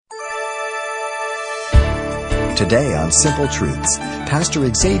Today on Simple Truths,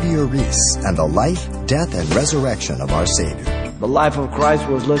 Pastor Xavier Reese and the life, death, and resurrection of our Savior. The life of Christ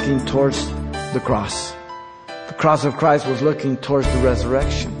was looking towards the cross. The cross of Christ was looking towards the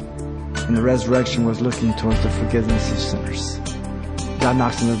resurrection. And the resurrection was looking towards the forgiveness of sinners. God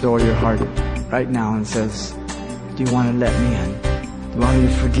knocks on the door of your heart right now and says, do you want to let me in? Do you want me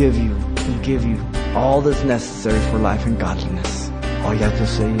to forgive you and give you all that's necessary for life and godliness? All you have to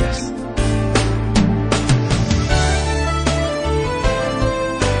say yes.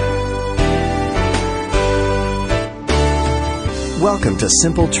 Welcome to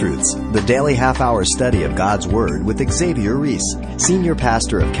Simple Truths, the daily half-hour study of God's Word with Xavier Reese, Senior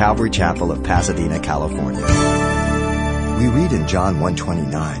Pastor of Calvary Chapel of Pasadena, California. We read in John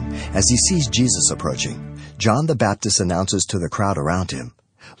 1:29, as he sees Jesus approaching, John the Baptist announces to the crowd around him,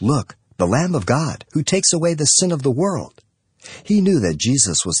 "Look, the Lamb of God, who takes away the sin of the world." He knew that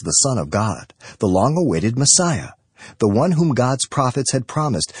Jesus was the Son of God, the long-awaited Messiah, the one whom God's prophets had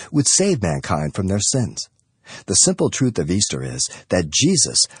promised would save mankind from their sins. The simple truth of Easter is that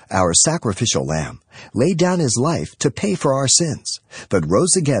Jesus, our sacrificial lamb, laid down his life to pay for our sins, but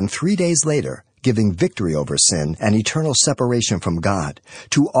rose again 3 days later, giving victory over sin and eternal separation from God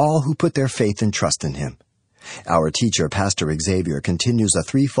to all who put their faith and trust in him. Our teacher, Pastor Xavier, continues a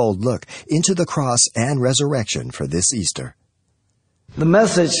threefold look into the cross and resurrection for this Easter. The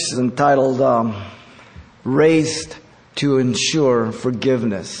message is entitled, Raised to Ensure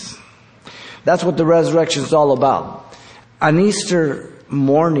Forgiveness. That's what the resurrection is all about. On Easter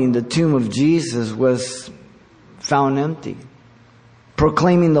morning, the tomb of Jesus was found empty,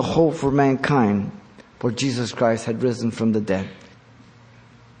 proclaiming the hope for mankind, for Jesus Christ had risen from the dead.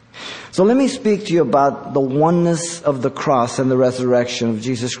 So let me speak to you about the oneness of the cross and the resurrection of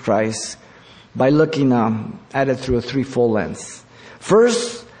Jesus Christ by looking at it through a threefold lens.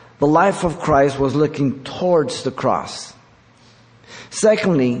 First, the life of Christ was looking towards the cross.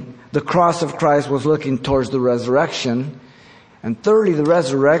 Secondly, the cross of Christ was looking towards the resurrection. And thirdly, the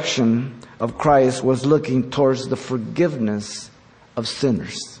resurrection of Christ was looking towards the forgiveness of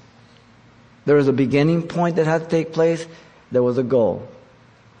sinners. There was a beginning point that had to take place. There was a goal.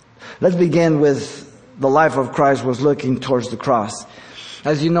 Let's begin with the life of Christ was looking towards the cross.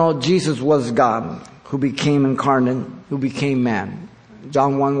 As you know, Jesus was God who became incarnate, who became man.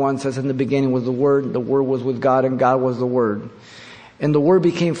 John 1:1 says, in the beginning was the Word was with God, and God was the Word. And the Word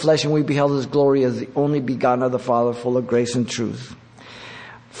became flesh, and we beheld His glory as the only begotten of the Father, full of grace and truth.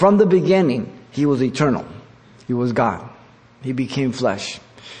 From the beginning, He was eternal. He was God. He became flesh.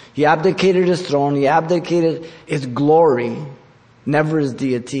 He abdicated His throne. He abdicated His glory, never His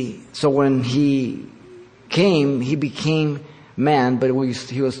deity. So when He came, He became man, but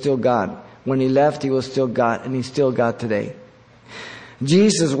He was still God. When He left, He was still God, and He's still God today.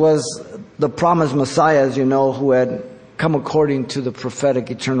 Jesus was the promised Messiah, as you know, who had come according to the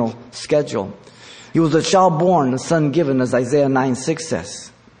prophetic eternal schedule. He was a child born, a son given, as Isaiah 9:6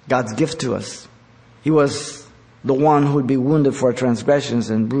 says. God's gift to us. He was the one who would be wounded for our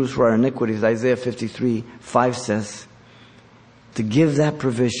transgressions and bruised for our iniquities, Isaiah 53:5 says. To give that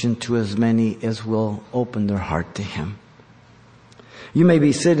provision to as many as will open their heart to Him. You may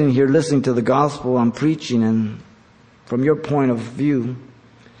be sitting here listening to the gospel I'm preaching, and from your point of view,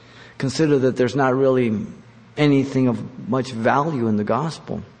 consider that there's not really anything of much value in the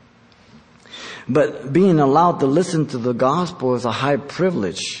gospel. But being allowed to listen to the gospel is a high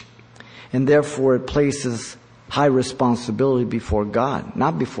privilege, and therefore it places high responsibility before God.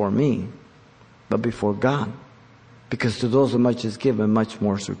 Not before me, but before God. Because to those who much is given, much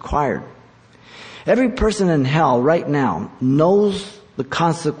more is required. Every person in hell right now knows the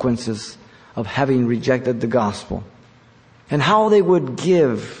consequences of having rejected the gospel, and how they would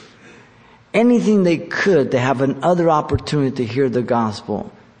give anything they could to have another opportunity to hear the gospel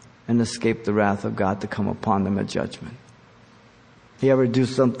and escape the wrath of God to come upon them at judgment. You ever do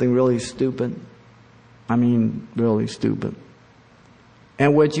something really stupid? I mean, really stupid.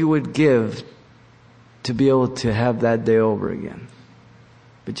 And what you would give to be able to have that day over again.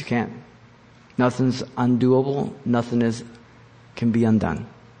 But you can't. Nothing's undoable. Nothing can be undone.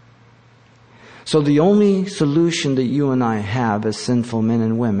 So the only solution that you and I have as sinful men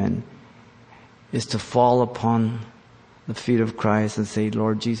and women is to fall upon the feet of Christ and say,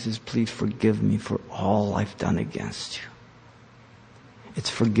 Lord Jesus, please forgive me for all I've done against you. It's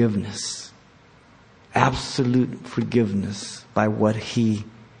forgiveness. Absolute forgiveness by what He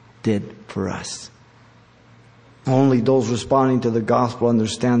did for us. Only those responding to the gospel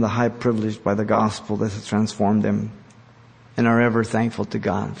understand the high privilege by the gospel that has transformed them and are ever thankful to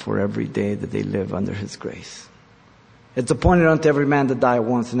God for every day that they live under His grace. It's appointed unto every man to die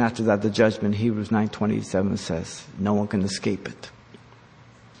once, and after that the judgment. Hebrews 9:27 says, no one can escape it.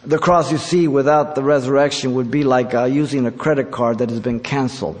 The cross, you see, without the resurrection would be like using a credit card that has been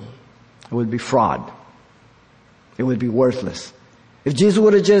canceled. It would be fraud. It would be worthless. If Jesus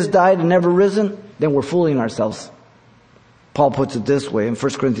would have just died and never risen, then we're fooling ourselves. Paul puts it this way in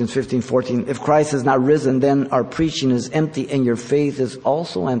 1 Corinthians 15:14. If Christ has not risen, then our preaching is empty and your faith is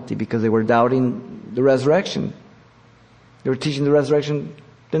also empty, because they were doubting the resurrection. They were teaching the resurrection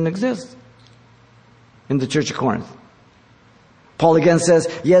didn't exist in the church of Corinth. Paul again says,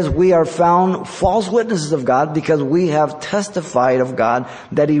 yes, we are found false witnesses of God, because we have testified of God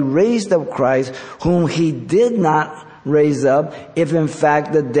that He raised up Christ, whom He did not raise up, if in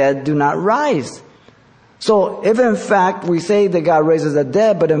fact the dead do not rise. So if in fact we say that God raises the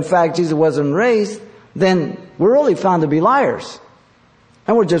dead, but in fact Jesus wasn't raised, then we're really found to be liars.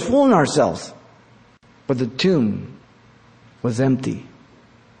 And we're just fooling ourselves. But the tomb was empty.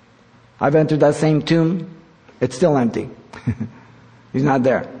 I've entered that same tomb. It's still empty. He's not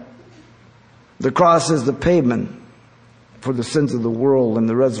there. The cross is the payment for the sins of the world, and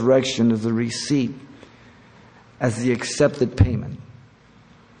the resurrection is the receipt as the accepted payment.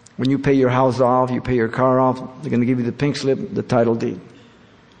 When you pay your house off, you pay your car off, they're going to give you the pink slip, the title deed.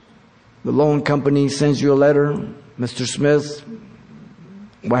 The loan company sends you a letter, Mr. Smith,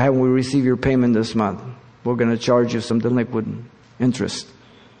 why haven't we received your payment this month? We're going to charge you some delinquent interest.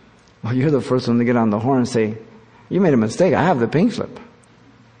 Well, you're the first one to get on the horn and say, you made a mistake. I have the pink slip.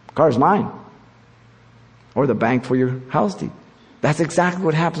 Car's mine. Or the bank for your house deed. That's exactly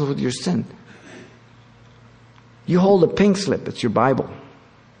what happens with your sin. You hold a pink slip. It's your Bible.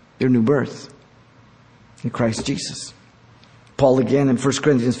 Your new birth in Christ Jesus. Paul again in 1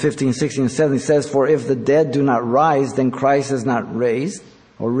 Corinthians 15, 16, and 17 says, for if the dead do not rise, then Christ is not raised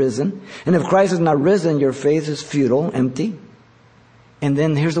or risen. And if Christ is not risen, your faith is futile, empty. And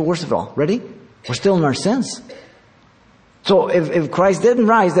then here's the worst of it all. Ready? We're still in our sins. So if Christ didn't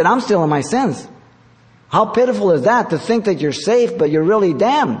rise, then I'm still in my sins. How pitiful is that, to think that you're safe, but you're really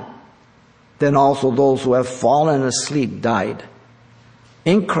damned. Then also those who have fallen asleep, died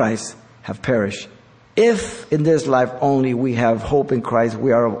in Christ, have perished. If in this life only we have hope in Christ,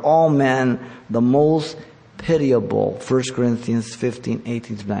 we are of all men the most pitiable. 1 Corinthians 15,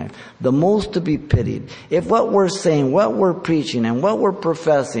 18 to 9. The most to be pitied. If what we're saying, what we're preaching, and what we're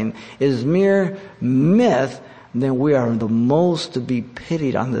professing is mere myth, then we are the most to be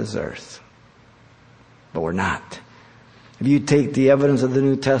pitied on this earth. But we're not. If you take the evidence of the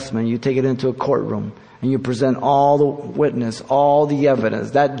New Testament, you take it into a courtroom, and you present all the witness, all the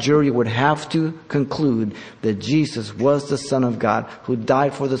evidence, that jury would have to conclude that Jesus was the Son of God, who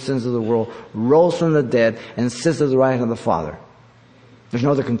died for the sins of the world, rose from the dead, and sits at the right hand of the Father. There's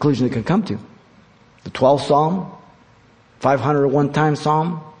no other conclusion they can come to. The 12th Psalm, 501 time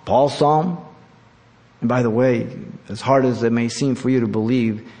Psalm, Paul's Psalm. And by the way, as hard as it may seem for you to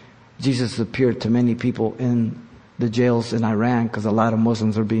believe, Jesus appeared to many people in the jails in Iran, because a lot of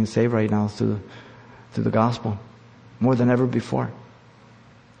Muslims are being saved right now through the gospel, more than ever before.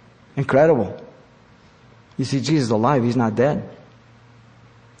 Incredible. You see, Jesus is alive. He's not dead.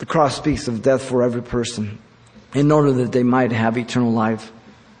 The cross speaks of death for every person, in order that they might have eternal life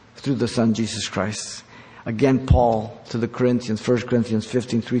through the Son, Jesus Christ. Again, Paul to the Corinthians, 1 Corinthians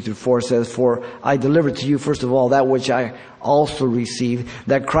 15, 3-4 says, for I delivered to you first of all that which I also received,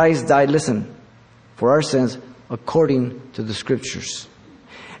 that Christ died, listen, for our sins, according to the Scriptures.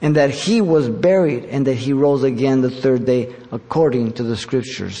 And that He was buried, and that He rose again the third day, according to the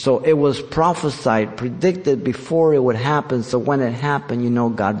Scriptures. So it was prophesied, predicted before it would happen. So when it happened, you know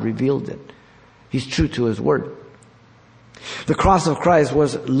God revealed it. He's true to His word. The cross of Christ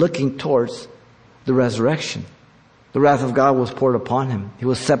was looking towards the resurrection. The wrath of God was poured upon Him. He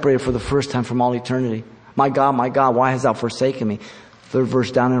was separated for the first time from all eternity. My God, why hast thou forsaken me? Third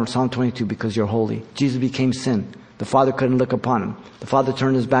verse down in Psalm 22, because you're holy. Jesus became sin. The Father couldn't look upon Him. The Father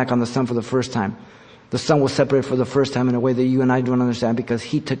turned His back on the Son for the first time. The Son was separated for the first time in a way that you and I don't understand, because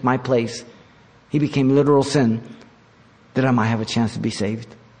He took my place. He became literal sin, that I might have a chance to be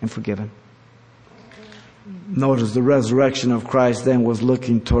saved and forgiven. Notice the resurrection of Christ then was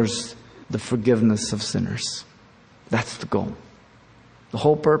looking towards the forgiveness of sinners. That's the goal. The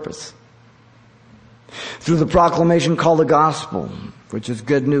whole purpose. Through the proclamation called the gospel, which is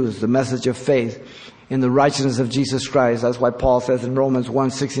good news, the message of faith in the righteousness of Jesus Christ. That's why Paul says in Romans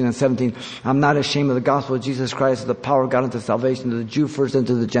 1, 16 and 17, I'm not ashamed of the gospel of Jesus Christ, the power of God unto salvation, to the Jew first and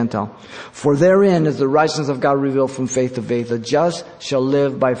to the Gentile. For therein is the righteousness of God revealed from faith to faith. The just shall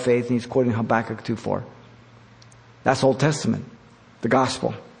live by faith. And he's quoting Habakkuk 2:4. That's Old Testament, the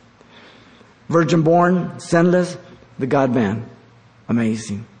gospel. Virgin born, sinless, the God-man.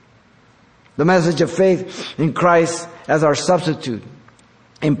 Amazing. The message of faith in Christ as our substitute,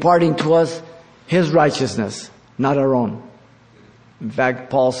 imparting to us His righteousness, not our own. In fact,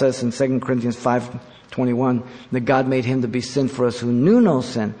 Paul says in 2 Corinthians 5:21 that God made Him to be sin for us who knew no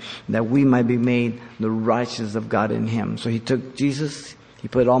sin, that we might be made the righteousness of God in Him. So He took Jesus, He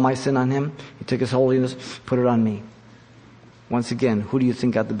put all my sin on Him, He took His holiness, put it on me. Once again, who do you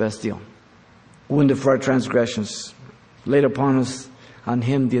think got the best deal? Wounded for our transgressions, laid upon us, on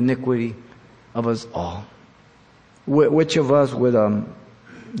Him the iniquity of us all. Which of us would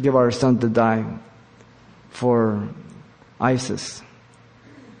give our son to die for ISIS?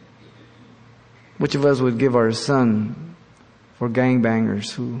 Which of us would give our son for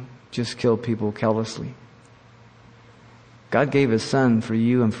gangbangers who just kill people callously? God gave His Son for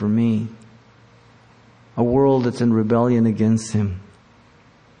you and for me. A world that's in rebellion against Him.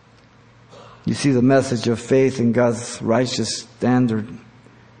 You see, the message of faith in God's righteous standard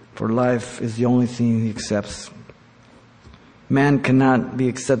for life is the only thing He accepts. Man cannot be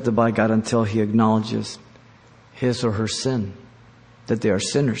accepted by God until he acknowledges his or her sin, that they are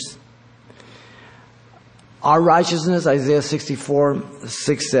sinners. Our righteousness, Isaiah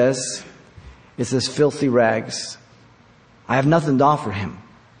 64:6 says, is as filthy rags. I have nothing to offer Him.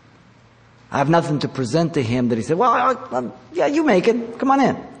 I have nothing to present to Him that He said, well, yeah, you make it. Come on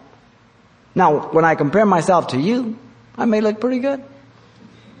in. Now, when I compare myself to you, I may look pretty good.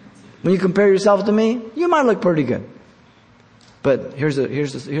 When you compare yourself to me, you might look pretty good. But here's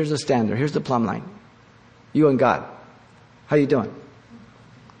the standard. Here's the plumb line. You and God. How you doing?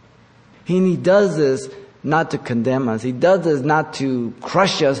 He does this not to condemn us. He does this not to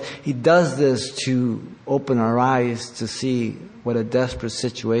crush us. He does this to open our eyes to see what a desperate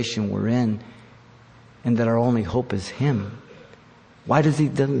situation we're in and that our only hope is Him. Why does He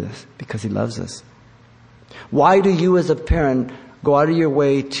do this? Because He loves us. Why do you as a parent go out of your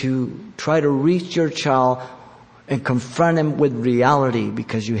way to try to reach your child and confront him with reality?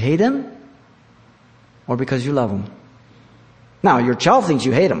 Because you hate him or because you love him? Now, your child thinks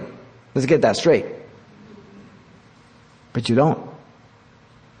you hate him. Let's get that straight. But you don't.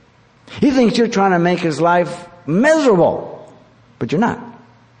 He thinks you're trying to make his life miserable. But you're not.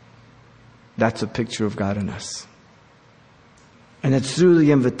 That's a picture of God in us. And it's through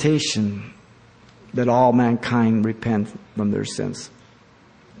the invitation that all mankind repent from their sins.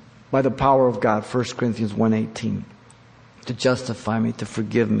 By the power of God, 1 Corinthians 1:18. To justify me, to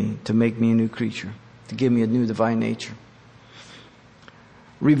forgive me, to make me a new creature, to give me a new divine nature.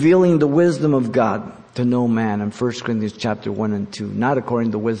 Revealing the wisdom of God to no man in 1 Corinthians chapter 1 and 2. Not according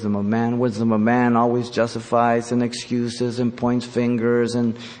to the wisdom of man. Wisdom of man always justifies and excuses and points fingers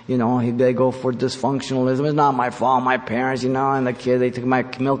and, they go for dysfunctionalism. It's not my fault, my parents, and the kid, they took my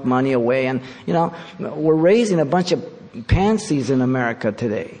milk money away and, we're raising a bunch of pansies in America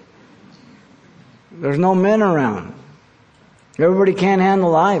today. There's no men around. Everybody can't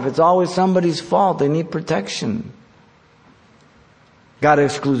handle life. It's always somebody's fault. They need protection. God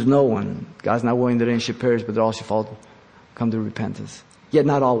excludes no one. God's not willing that any should perish, but that all should come to repentance. Yet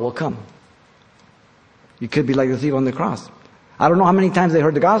not all will come. You could be like the thief on the cross. I don't know how many times they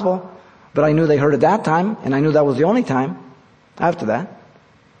heard the gospel, but I knew they heard it that time, and I knew that was the only time after that.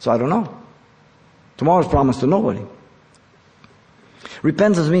 So I don't know. Tomorrow's promised to nobody.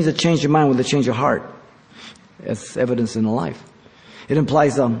 Repentance means a change of mind with a change of heart. It's evidence in the life. It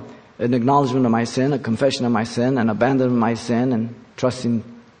implies an acknowledgement of my sin, a confession of my sin, an abandonment of my sin, and trusting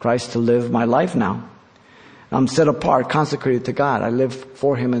Christ to live my life now. I'm set apart, consecrated to God. I live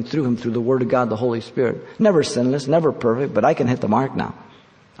for Him and through Him, through the Word of God, the Holy Spirit. Never sinless, never perfect, but I can hit the mark now.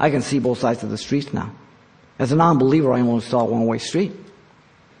 I can see both sides of the street now. As a non-believer, I only saw a one-way street.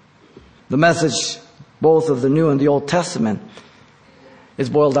 The message, both of the New and the Old Testament, is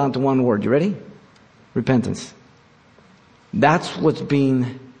boiled down to one word. You ready? Repentance. That's what's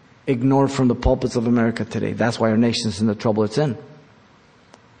being ignored from the pulpits of America today. That's why our nation is in the trouble it's in.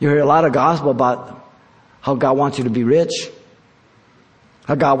 You hear a lot of gospel about how God wants you to be rich,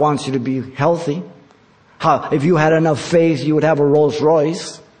 how God wants you to be healthy, how if you had enough faith you would have a Rolls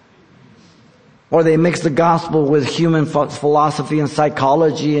Royce. Or they mix the gospel with human philosophy and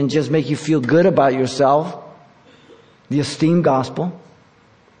psychology and just make you feel good about yourself. The esteemed gospel.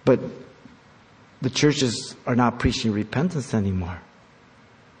 But the churches are not preaching repentance anymore.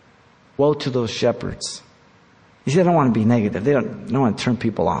 Woe to those shepherds. You see, they don't want to be negative. They don't want to turn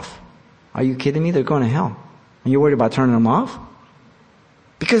people off. Are you kidding me? They're going to hell. And you're worried about turning them off?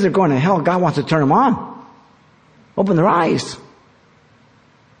 Because they're going to hell, God wants to turn them on. Open their eyes.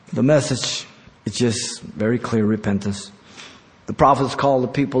 The message is just very clear, repentance. The prophets called the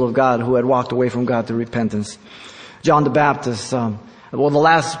people of God who had walked away from God to repentance. John the Baptist, the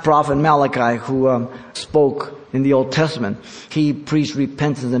last prophet Malachi who spoke in the Old Testament, he preached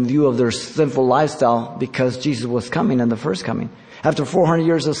repentance in view of their sinful lifestyle because Jesus was coming in the first coming. After 400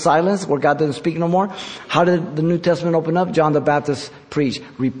 years of silence, where God didn't speak no more, how did the New Testament open up? John the Baptist preached,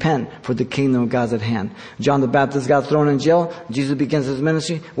 repent, for the kingdom of God's at hand. John the Baptist got thrown in jail. Jesus begins his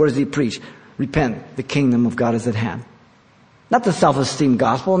ministry. What does he preach? Repent, the kingdom of God is at hand. Not the self-esteem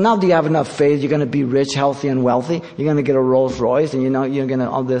gospel. Now do you have enough faith? You're going to be rich, healthy, and wealthy. You're going to get a Rolls Royce, and you're going to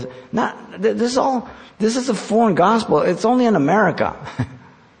all this. This is a foreign gospel. It's only in America.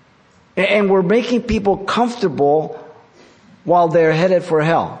 And we're making people comfortable while they're headed for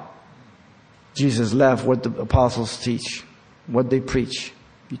hell. Jesus left what the apostles teach, what they preach.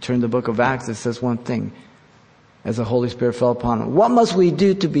 You turn the book of Acts, it says one thing. As the Holy Spirit fell upon them. What must we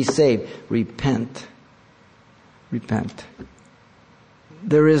do to be saved? Repent. Repent.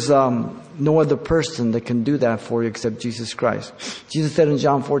 There is no other person that can do that for you except Jesus Christ. Jesus said in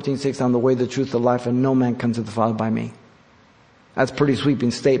John 14:6, I'm the way, the truth, the life, and no man comes to the Father by me. That's a pretty sweeping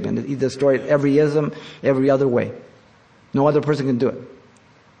statement. He destroyed every ism, every other way. No other person can do it.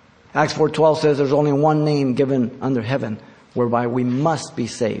 Acts 4:12 says there's only one name given under heaven whereby we must be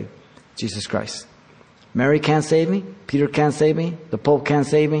saved. Jesus Christ. Mary can't save me. Peter can't save me. The Pope can't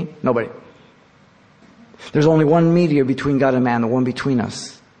save me. Nobody. There's only one mediator between God and man, the one between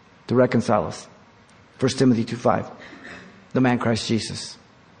us, to reconcile us. 1 Timothy 2:5. The man Christ Jesus.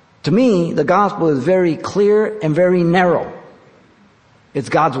 To me, the gospel is very clear and very narrow. It's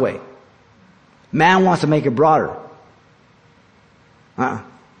God's way. Man wants to make it broader.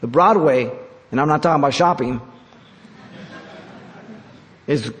 The broad way, and I'm not talking about shopping,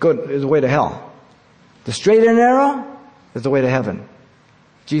 is the way to hell. The straight and narrow is the way to heaven.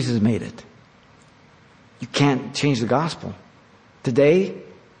 Jesus made it. You can't change the gospel. Today,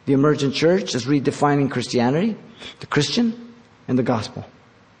 the emergent church is redefining Christianity, the Christian, and the gospel.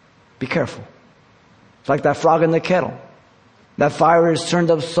 Be careful. It's like that frog in the kettle. That fire is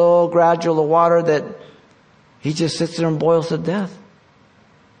turned up so gradual, the water, that he just sits there and boils to death.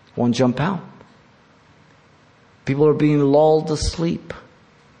 Won't jump out. People are being lulled to sleep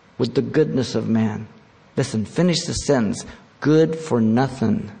with the goodness of man. Listen, finish the sentence. Good for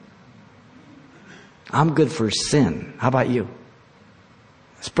nothing. I'm good for sin. How about you?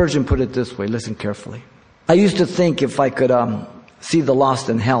 Spurgeon put it this way. Listen carefully. I used to think if I could see the lost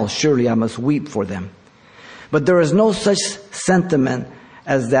in hell, surely I must weep for them. But there is no such sentiment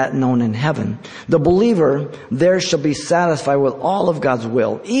as that known in heaven. The believer there shall be satisfied with all of God's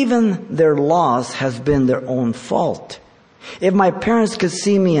will. Even their loss has been their own fault. If my parents could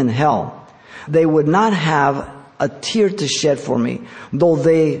see me in hell, they would not have a tear to shed for me, though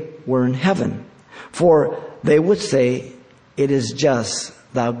they were in heaven. For they would say, it is just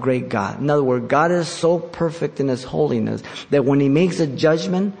thou great God. In other words, God is so perfect in His holiness that when He makes a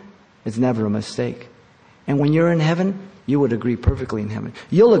judgment, it's never a mistake. And when you're in heaven, you would agree perfectly in heaven.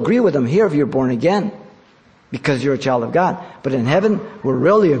 You'll agree with Him here if you're born again, because you're a child of God. But in heaven, we'll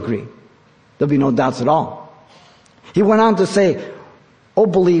really agree. There'll be no doubts at all. He went on to say, oh,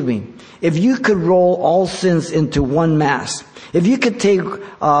 believe me, if you could roll all sins into one mass, if you could take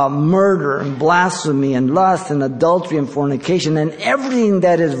murder and blasphemy and lust and adultery and fornication and everything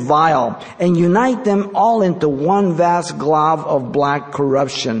that is vile and unite them all into one vast glob of black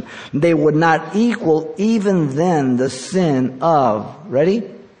corruption, they would not equal even then the sin of, ready?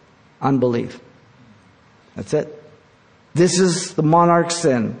 Unbelief. That's it. This is the monarch's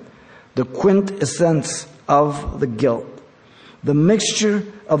sin, the quintessence of the guilt, the mixture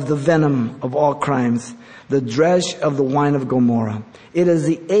of the venom of all crimes, the dredge of the wine of Gomorrah. It is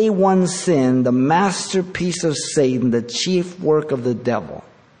the A1 sin, the masterpiece of Satan, the chief work of the devil.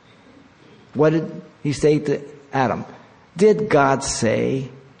 What did he say to Adam? Did God say?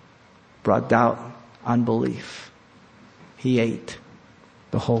 Brought doubt, unbelief. He ate.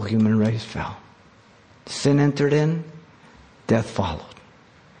 The whole human race fell. Sin entered in, death followed.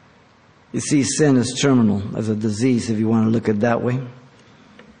 You see, sin is terminal as a disease, if you want to look at it that way.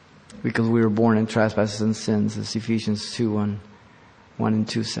 Because we were born in trespasses and sins, as Ephesians 2:1 and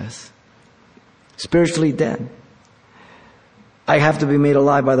 2 says. Spiritually dead. I have to be made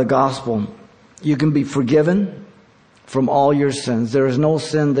alive by the gospel. You can be forgiven from all your sins. There is no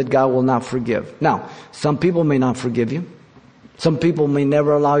sin that God will not forgive. Now, some people may not forgive you. Some people may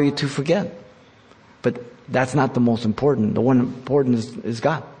never allow you to forget. But that's not the most important. The one important is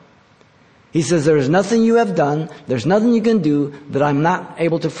God. He says, there is nothing you have done, there's nothing you can do that I'm not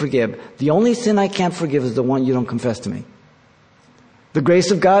able to forgive. The only sin I can't forgive is the one you don't confess to me. The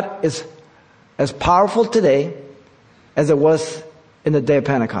grace of God is as powerful today as it was in the day of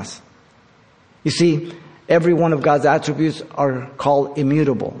Pentecost. You see, Every one of God's attributes are called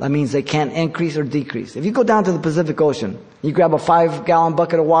immutable. That means they can't increase or decrease. If you go down to the Pacific Ocean, you grab a 5-gallon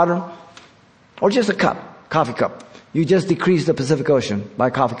bucket of water, or just a cup, coffee cup. You just decrease the Pacific Ocean by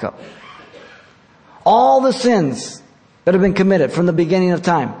a coffee cup. All the sins that have been committed from the beginning of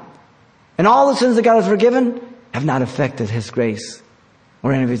time, and all the sins that God has forgiven, have not affected His grace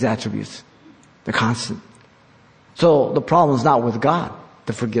or any of His attributes. They're constant. So the problem is not with God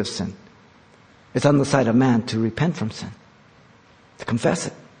to forgive sin. It's on the side of man to repent from sin, to confess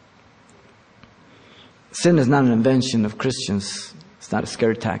it. Sin is not an invention of Christians. It's not a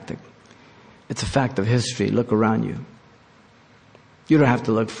scare tactic. It's a fact of history. Look around you. You don't have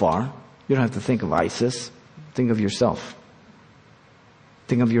to look far. You don't have to think of ISIS. Think of yourself.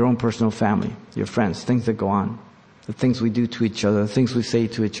 Think of your own personal family, your friends, things that go on, the things we do to each other, the things we say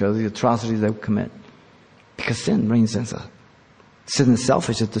to each other, the atrocities that we commit. Because sin reigns in us. Sin is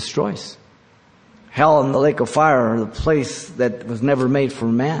selfish. It destroys. Hell and the lake of fire are the place that was never made for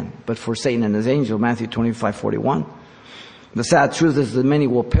man, but for Satan and his angel, Matthew 25:41. The sad truth is that many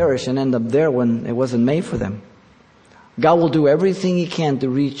will perish and end up there when it wasn't made for them. God will do everything He can to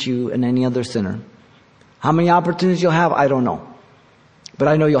reach you and any other sinner. How many opportunities you'll have, I don't know. But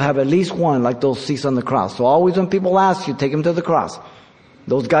I know you'll have at least one, like those thieves on the cross. So always when people ask you, take them to the cross.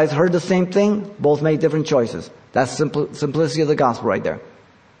 Those guys heard the same thing, both made different choices. That's simplicity of the gospel right there.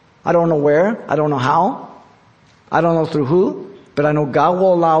 I don't know where, I don't know how, I don't know through who, but I know God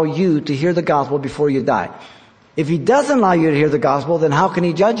will allow you to hear the gospel before you die. If He doesn't allow you to hear the gospel, then how can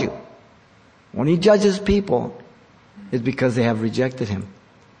He judge you? When He judges people, it's because they have rejected Him.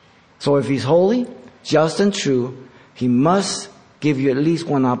 So if He's holy, just and true, He must give you at least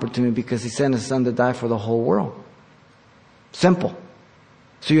one opportunity because He sent His Son to die for the whole world. Simple.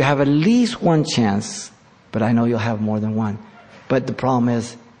 So you have at least one chance, but I know you'll have more than one. But the problem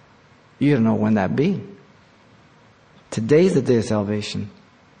is, you don't know when that be. Today's the day of salvation,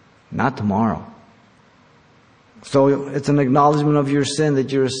 not tomorrow. So it's an acknowledgement of your sin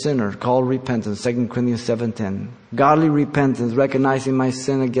that you're a sinner, called repentance, 2 Corinthians 7:10. Godly repentance, recognizing my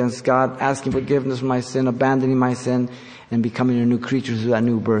sin against God, asking forgiveness for my sin, abandoning my sin, and becoming a new creature through that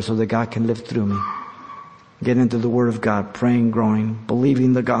new birth so that God can live through me. Get into the Word of God, praying, growing,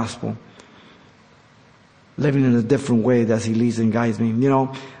 believing the gospel, living in a different way as He leads and guides me. You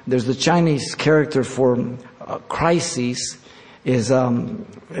know, there's the Chinese character for crises.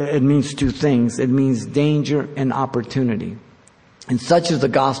 It means two things. It means danger and opportunity. And such is the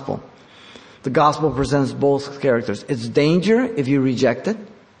gospel. The gospel presents both characters. It's danger if you reject it.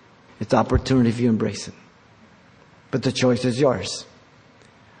 It's opportunity if you embrace it. But the choice is yours.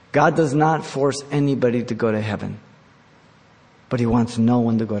 God does not force anybody to go to heaven, but He wants no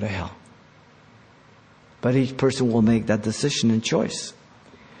one to go to hell. But each person will make that decision and choice.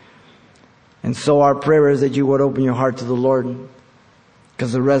 And so our prayer is that you would open your heart to the Lord,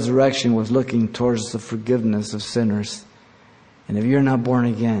 because the resurrection was looking towards the forgiveness of sinners. And if you're not born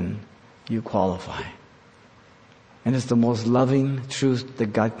again, you qualify. And it's the most loving truth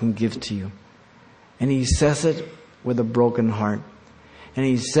that God can give to you. And He says it with a broken heart. And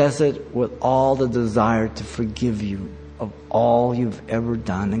He says it with all the desire to forgive you of all you've ever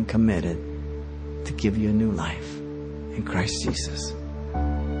done and committed, to give you a new life in Christ Jesus.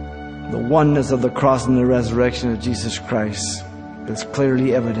 The oneness of the cross and the resurrection of Jesus Christ is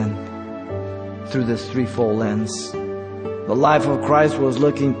clearly evident through this threefold lens. The life of Christ was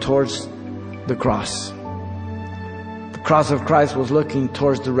looking towards the cross. The cross of Christ was looking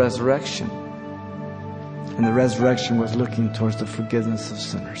towards the resurrection. And the resurrection was looking towards the forgiveness of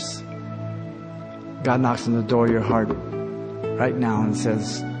sinners. God knocks on the door of your heart right now and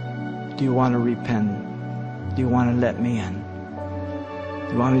says, do you want to repent? Do you want to let me in?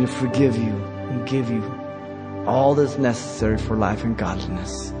 Do you want me to forgive you and give you all that's necessary for life and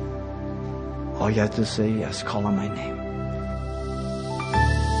godliness? All you have to say, yes, call on my name.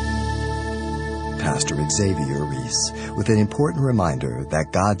 Pastor Xavier Reese with an important reminder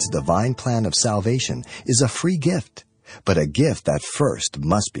that God's divine plan of salvation is a free gift, but a gift that first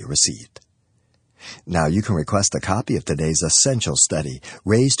must be received. Now you can request a copy of today's essential study,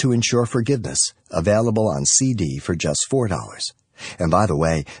 Raised to Ensure Forgiveness, available on CD for just $4. And by the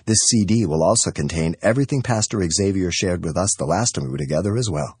way, this CD will also contain everything Pastor Xavier shared with us the last time we were together as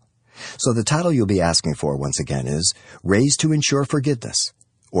well. So the title you'll be asking for once again is Raised to Ensure Forgiveness,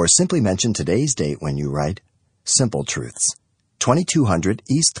 or simply mention today's date when you write Simple Truths, 2200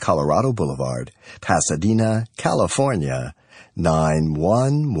 East Colorado Boulevard, Pasadena, California,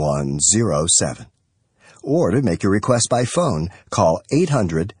 91107. Or to make your request by phone, call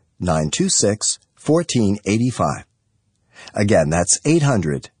 800-926-1485. Again, that's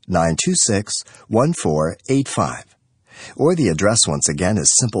 800-926-1485. Or the address once again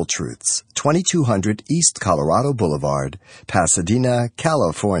is Simple Truths, 2200 East Colorado Boulevard, Pasadena,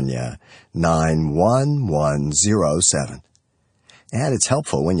 California, 91107. And it's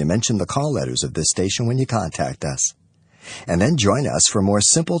helpful when you mention the call letters of this station when you contact us. And then join us for more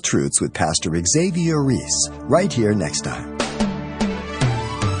Simple Truths with Pastor Xavier Reese, right here next time.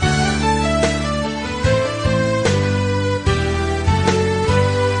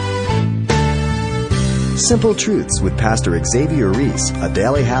 Simple Truths with Pastor Xavier Reese, a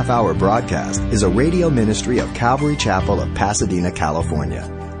daily half-hour broadcast, is a radio ministry of Calvary Chapel of Pasadena, California.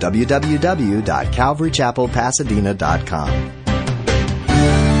 www.calvarychapelpasadena.com.